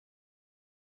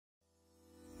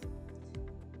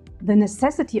The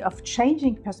necessity of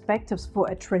changing perspectives for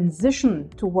a transition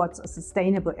towards a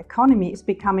sustainable economy is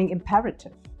becoming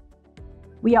imperative.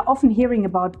 We are often hearing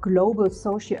about global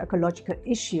socio-ecological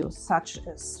issues such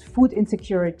as food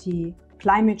insecurity,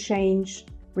 climate change,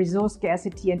 resource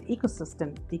scarcity and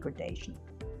ecosystem degradation.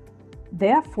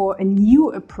 Therefore, a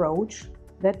new approach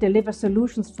that delivers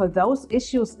solutions for those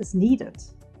issues is needed.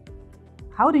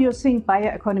 How do you think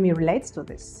bioeconomy relates to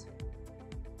this?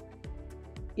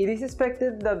 It is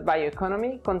expected that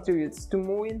bioeconomy contributes to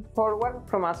moving forward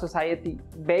from a society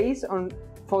based on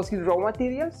fossil raw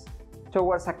materials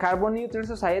towards a carbon-neutral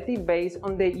society based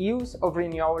on the use of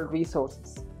renewable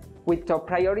resources, with top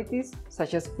priorities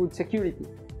such as food security.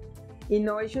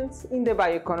 Innovations in the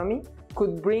bioeconomy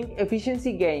could bring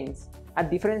efficiency gains at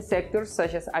different sectors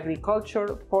such as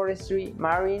agriculture, forestry,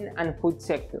 marine, and food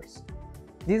sectors.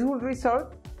 This will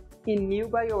result in new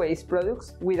bio-based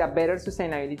products with a better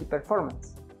sustainability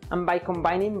performance. And by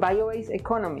combining bio-based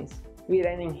economies with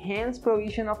an enhanced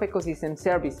provision of ecosystem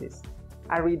services,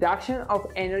 a reduction of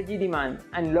energy demand,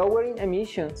 and lowering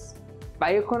emissions,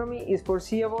 bioeconomy is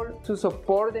foreseeable to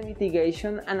support the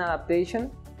mitigation and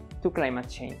adaptation to climate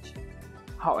change.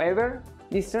 However,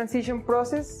 this transition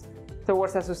process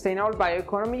towards a sustainable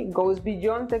bioeconomy goes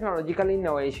beyond technological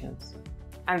innovations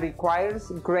and requires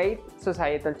great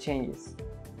societal changes.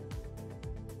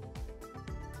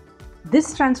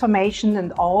 This transformation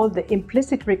and all the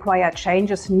implicit required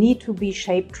changes need to be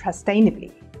shaped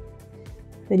sustainably.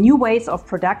 The new ways of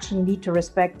production need to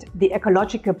respect the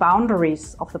ecological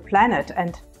boundaries of the planet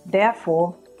and,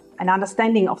 therefore, an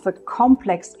understanding of the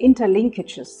complex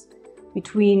interlinkages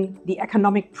between the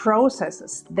economic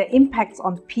processes, the impacts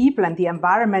on people and the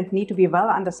environment need to be well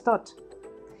understood.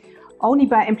 Only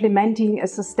by implementing a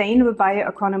sustainable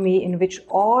bioeconomy in which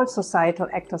all societal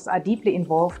actors are deeply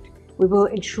involved, we will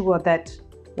ensure that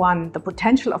 1. The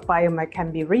potential of biomass can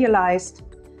be realized,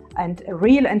 and a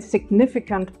real and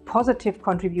significant positive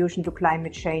contribution to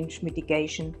climate change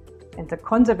mitigation and the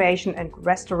conservation and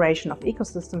restoration of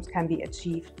ecosystems can be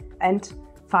achieved, and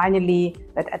finally,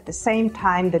 that at the same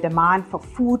time the demand for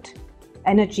food,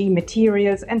 energy,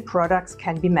 materials and products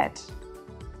can be met.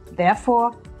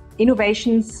 Therefore,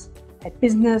 innovations at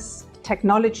business,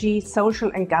 technology,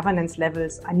 social and governance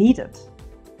levels are needed.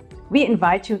 We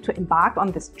invite you to embark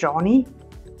on this journey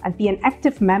and be an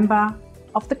active member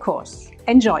of the course.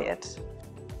 Enjoy it!